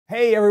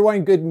Hey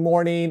everyone, good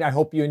morning. I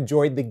hope you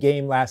enjoyed the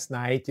game last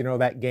night. You know,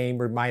 that game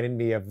reminded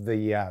me of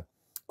the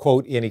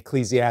quote in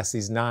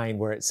Ecclesiastes 9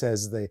 where it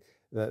says the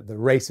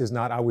race is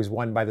not always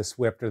won by the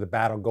swift or the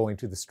battle going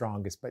to the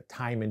strongest, but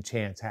time and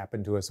chance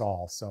happen to us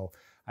all. So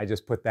I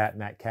just put that in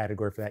that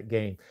category for that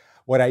game.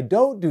 What I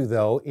don't do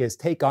though is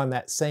take on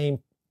that same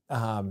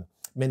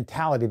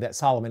mentality that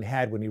Solomon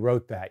had when he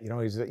wrote that.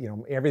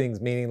 Everything's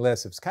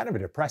meaningless. It's kind of a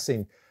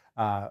depressing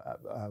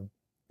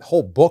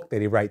whole book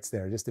that he writes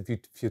there, just the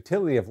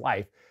futility of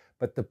life.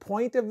 But the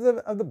point of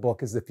the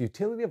book is the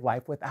futility of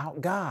life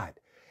without God.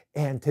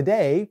 And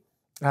today,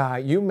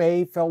 you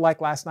may feel like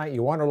last night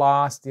you won or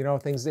lost,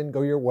 things didn't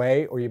go your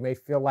way, or you may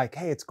feel like,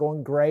 hey, it's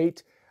going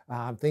great.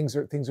 Things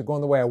are going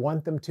the way I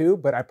want them to,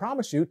 but I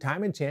promise you,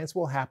 time and chance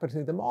will happen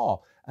to them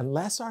all,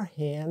 unless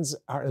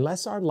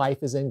our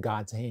life is in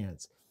God's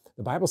hands.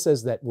 The Bible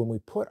says that when we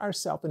put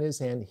ourselves in His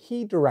hand,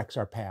 He directs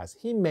our paths.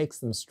 He makes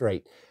them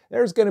straight.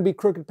 There's going to be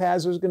crooked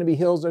paths. There's going to be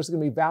hills. There's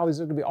going to be valleys.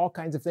 There's going to be all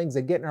kinds of things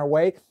that get in our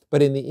way.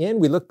 But in the end,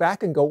 we look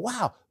back and go,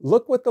 wow,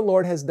 look what the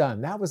Lord has done.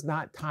 That was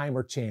not time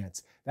or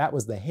chance. That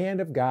was the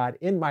hand of God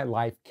in my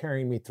life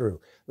carrying me through.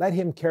 Let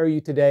Him carry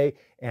you today,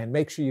 and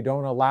make sure you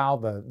don't allow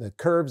the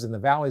curves and the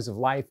valleys of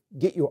life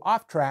get you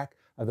off track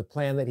of the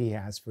plan that He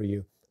has for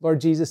you. Lord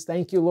Jesus,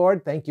 thank you,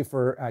 Lord. Thank you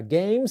for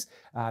games.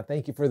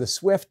 Thank you for the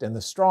swift and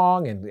the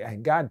strong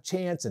and God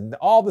chance and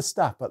all the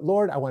stuff. But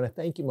Lord, I want to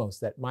thank you most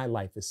that my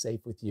life is safe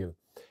with you.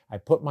 I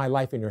put my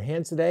life in your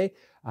hands today.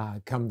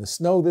 Come the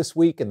snow this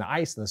week and the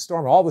ice and the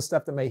storm, all the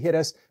stuff that may hit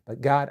us. But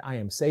God, I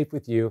am safe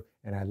with you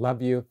and I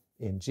love you.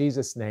 In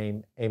Jesus'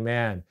 name,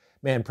 amen.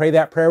 Man, pray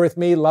that prayer with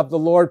me. Love the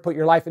Lord. Put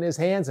your life in His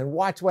hands and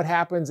watch what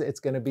happens. It's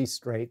going to be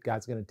straight.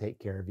 God's going to take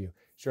care of you.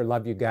 Sure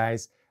love you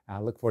guys. I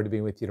look forward to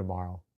being with you tomorrow.